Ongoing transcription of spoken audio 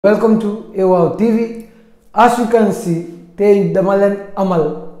Welcome to ebou TV. As you can see, today Damalen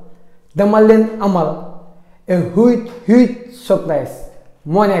Amal a huge surprise.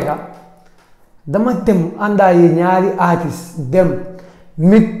 Moneka dama dem anda yi ñaari artist dem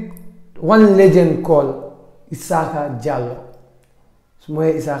meet one legend called Ishaka Jallow.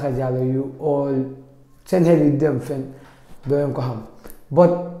 Smoy Ishaka Jallow, you all send heli dem fen doyen ko xam.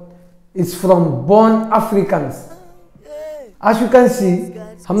 But it's from Born Africans. As you can see,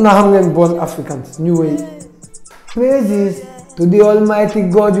 I'm not having born Africans. New way. Praises to the Almighty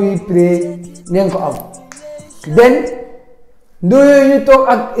God we pray. Nenko up. Then, do you talk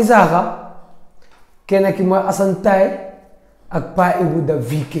at Ishaka? Kena ki mo Assan ak pa ebou the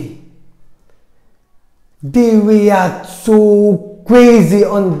VK. They were so crazy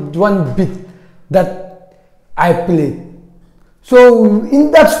on one beat that I played. So in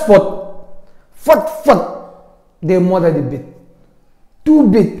that spot, they murdered the beat. Two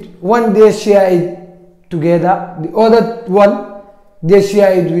beats, one they share it together, the other one they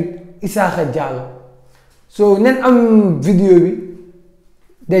share it with Ishaka Jallow. So then I'm video it,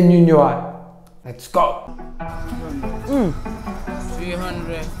 then you know it. Let's go.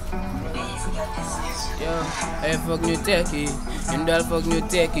 300. Yo, hey fuck new techie, and that fuck new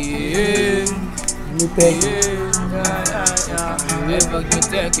techie. New techie. Hey fuck new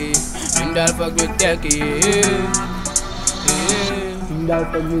techie, and that fuck new techie.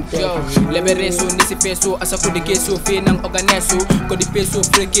 Yo, lebereso nisi peso asa ko di keso fe nang organiso ko di peso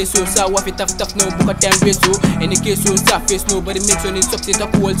free keso sa wa fi taf no buka tan beso any keso sa face no body mix on it top ta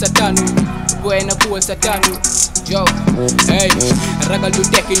cool satanu boy na cool satanu. Yo, hey, ragal du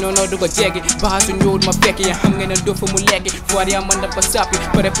tekki no do ko jegi bahasu ñood ma fekk ya xam ngeen do fa mu leggi for ya man da ba sapi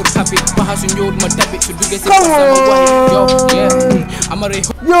pare pour happy bahasu ñood ma tabi su duggé ci sama wax yo yeah amare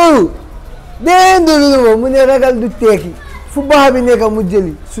Yo, den do mu ne ragal du tekki. Fu baax bi nekk mu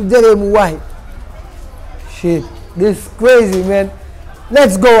jëli su jëree mu waay. Shit, this is crazy, man.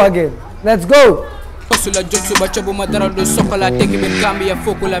 Let's go again. Let's go. Sula jot suba cobu ma dara do sokola tekki be Gambia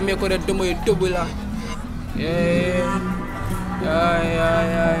foko la me ko de do moy dobula. Yeah.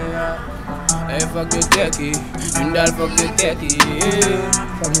 Hey fuck you tekki, ndal fuck you tekki.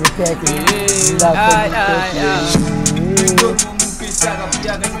 Fuck you tekki. Ndal fuck you tekki. Ishaka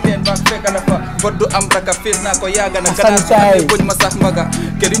yaga sten bak fekala fa boddu am raka fes na ko yaga na Assan kana buñ ma sax maga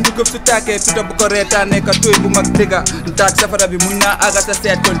kedi ñukop su také pita bu ko retane ka toy bu mag diga tak safara bi munna aga ta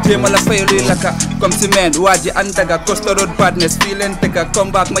set kon tema la fayelu laka comme ciment waji andaga costa road badness fi len teka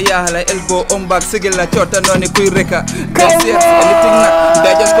comeback ma yahala elbow ombak sigil la ciota noni kuy reka anything na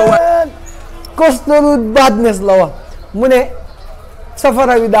da just ko Costa road badness la wax mu ne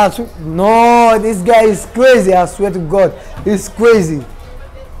safara bi da su. No, this guy is crazy, I swear to God. He's crazy.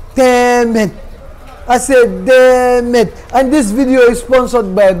 Damn it. I said damn it. And this video is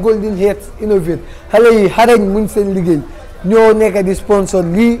sponsored by Golden Heads Innovate. Hale yi harañ mun seen liggéey ñoo nekk di sponsor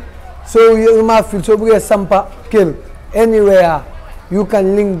lii. So you ma feel so bëgg sampa kill anywhere you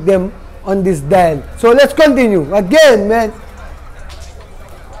can link them on this dial. So let's continue again, man.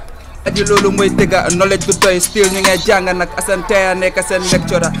 aji lolu moy tega knowledge du doy still ñu ngay jang nak Assan nek sen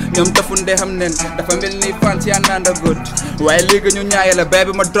lecturer ñom tafunde xam nen dafa melni fans ya nanda good waye legi ñu ñaay la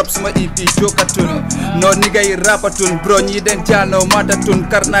baby ma drop suma EP jokatun no ni ngay rapatun bro ñi den jano matatun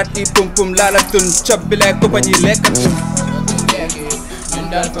karnat i pum pum lalatun chop bi lay compagnie lekatun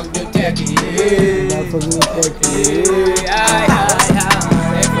ndal fuck you tekki. Ndal fuck you tekki.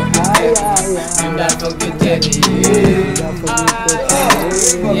 Ndal fuck you tekki.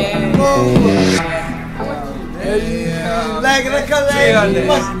 like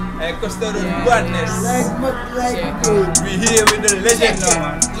recollect Costa Road badness we here with the legend now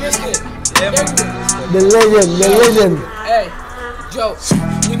man. The legend. Hey, Joe.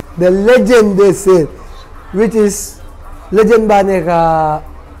 The legend they said, which is legend ba neka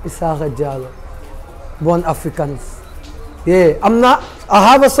Ishaka Jallow, Born Africans. Yeah,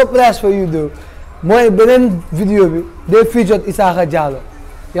 I have a surprise for you though. Moy benen video bi, they featured Ishaka Jallow.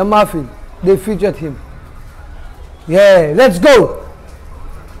 Ya mafin, they featured him. Yeah, let's go.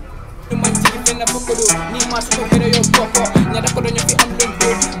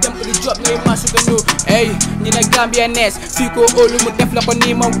 Hey, ni na Gambia ness fiko olu mu def la ko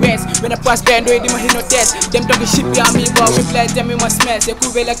ni ma west when I pass bendo di ma hino test dem dog ship ya mi ba we play dem ma smash e ku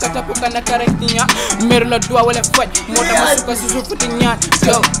vela kata ko kana karantinya mer la dua wala faj mo dama suka su futi ñaan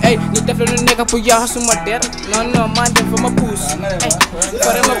yo hey ni def la lu nekk pour ya suma der non man dem fa ma pousse hey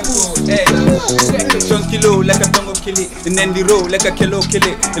for ma pousse hey 1 kilo like a tongo kili nendi row leka kelo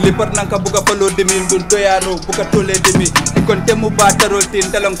kili lipat nanka buga falo demi dun doyano buga tole demi ikonte mu batarol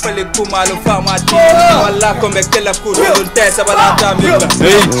tin dalang fale kumalo fama ti wala ko mek tela ku dun tesa bala tamila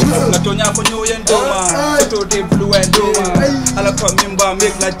na tonya ko nyoyen doma to de blue and doma ala ko mimba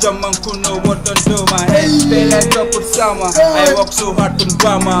mek na jamman kuno wodon doma hey pele to put sama I work so hard to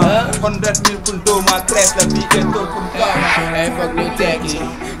drama 100 mil kun doma crash la bi en to kun dama Hey, fuck no techie,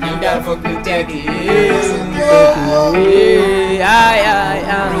 you gotta fuck no techie. Hey,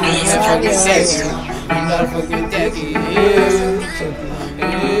 fuck no techie, you gotta fuck no techie.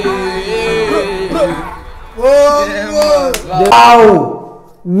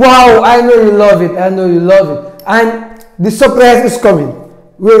 Wow, I know you love it. I know you love it. And the surprise is coming.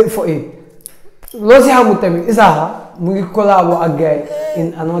 Wait for it. Losi Hamutemi Ishaka we collab again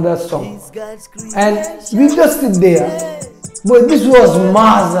in another song. And we just sit there. Boy, this was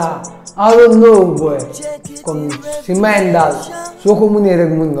Maza. I don't know, boy. Come si Mandal. So komune rek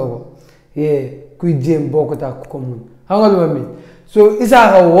mun nga ko. Yeah, kuy jëm bokota ko mun. Xam nga lu ma mean? So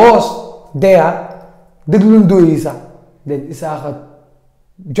Ishaka was there. Deglun do Isa. Then Ishaka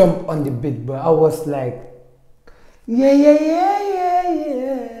jumped on the beat, but I was like, yeah.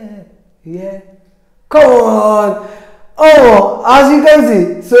 Come on. Oh, as you can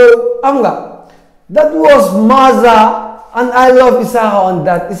see, so Anga, that was Maza, and I love Ishaka on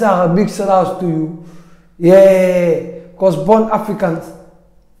that. Ishaka, big shout out to you. Yeah, because born Africans,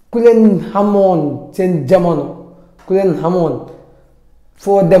 kulen hamon, sen jamono, kulen hamon.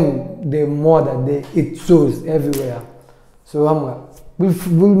 For them, they mother, it shows everywhere. So Anga,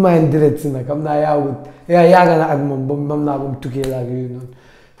 we'll mind direct na kam na yawut. Yeah, gonna agmom, bam na bam tuke lagi, you know.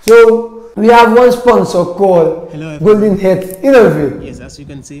 So we have one sponsor called Golden Head Innovate. Yes, as you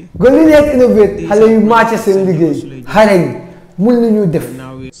can see. Golden Head Innovate, hello you matches in the game. Hareng, mul ñu def.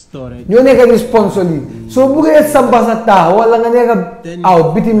 Now we store it. Ñu nekk di sponsor li. So buga sampa sa ta wala nga nekk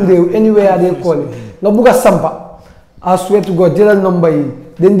out bitim rew anywhere they call it. Nga buga sampa. I swear to God, jëlal number yi.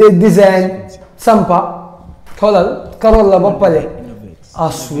 Then they design sampa. Xolal karol la ba pare.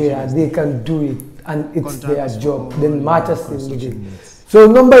 I swear they can do it and it's their job. Then matches in the game. So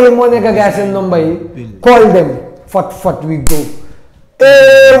number yi mo nekk guys and number yi, call them. Fat we go.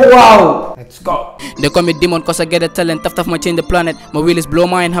 Hey, wow. Let's go. They call me demon cause I get a talent. Tough my change the planet. My wheel is blow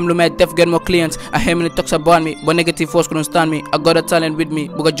mine. Hamlo my deaf get more clients. I hear many talks about me, but negative force couldn't stand me. I got a talent with me.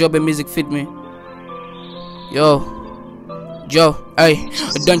 Book a job and music fit me. Joe, hey,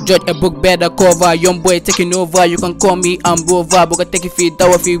 don't judge a book by the cover. Young boy taking over, you can call me Ambova. Book a take it feet,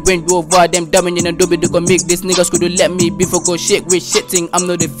 that if went over. Them dumbing in a doobie, they can make this niggas could let me before go shake with shitting. I'm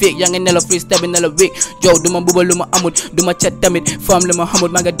not the fake, young and Nella free stabbing Nella week. Joe, do my booba luma amud, do my chat damn it. Farm luma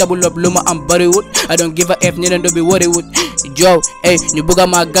hamud, maga double up luma and Bollywood. I don't give a F, neither do be what it would. Joe, hey, you booga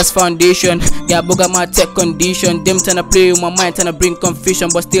my gas foundation. Yeah, booga my tech condition. Them tryna play with my mind, tryna bring confusion,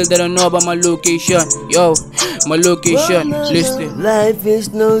 but still they don't know about my location. Yo, my location. Life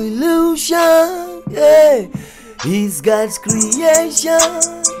is no illusion, yeah. He's God's creation,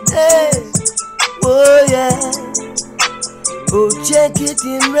 yeah. Oh yeah. Oh, check it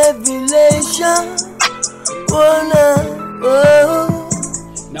in Revelation. Oh no, oh.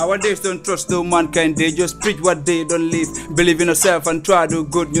 Nowadays don't trust no mankind, they just preach what they don't live. Believe in yourself and try to do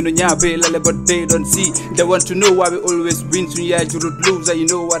good, you know nyabe lale but they don't see. They want to know why we always win, so yeah you root loser, you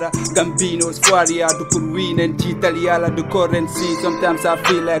know what Gambino's Faria to put win and Chitaliala the currency. Sometimes I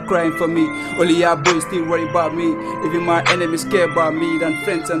feel like crying for me. Only your boys still worry about me. Even my enemies care about me than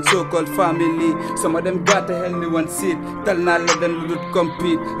friends and so-called family. Some of them got to help me one seat. Tell not let them loot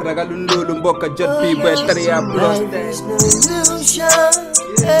compete. Ragalundu lumboka just be better ya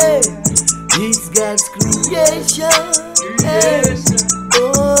Hey, he's God's creation. Hey,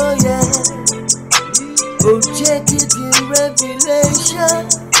 oh yeah. Oh, check it in Revelation.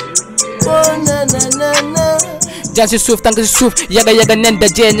 Oh na na na na. Just Yusuf, thank Yusuf. Yaga nenda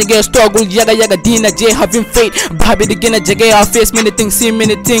J, nigga struggle. Yaga Dina J, having faith. Baby the gina Jagay, I face many things, seen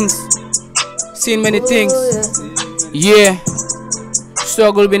many things. Seen many things. Yeah.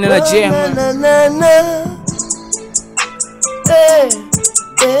 Struggle been in a jam. Na na na. Hey.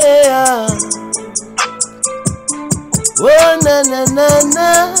 Yeah. Oh na na na na.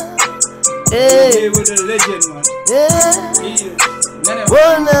 Hey. with the legend, man. Yeah.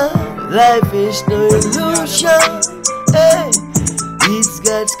 Oh na. Life is no illusion. Hey. It's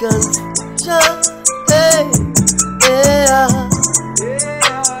God's confusion. Hey. Yeah.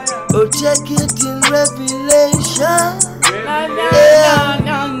 Oh, check it in Revelation. Yeah.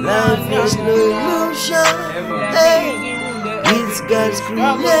 Life is no illusion. Hey. It's God's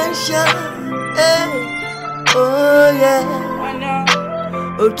creation, hey. Oh yeah.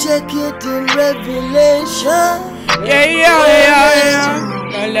 Oh, check it in Revelation.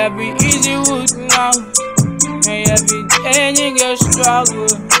 Now let me easy with now. And every day nigga struggle.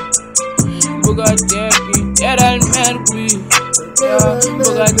 Bugateki, teral merkwi.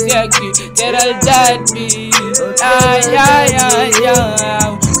 Bugateki, teral dadbi.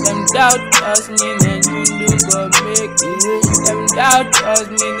 Them doubt us, me and you do go make it. Them doubt us,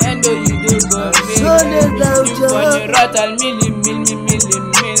 me and you do go make it. You gonna rattle milli,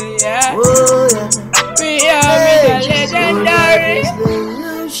 yeah. Oh yeah. We are the legendary.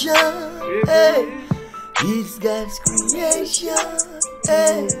 Hey, it's God's creation.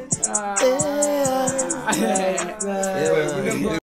 Hey, hey.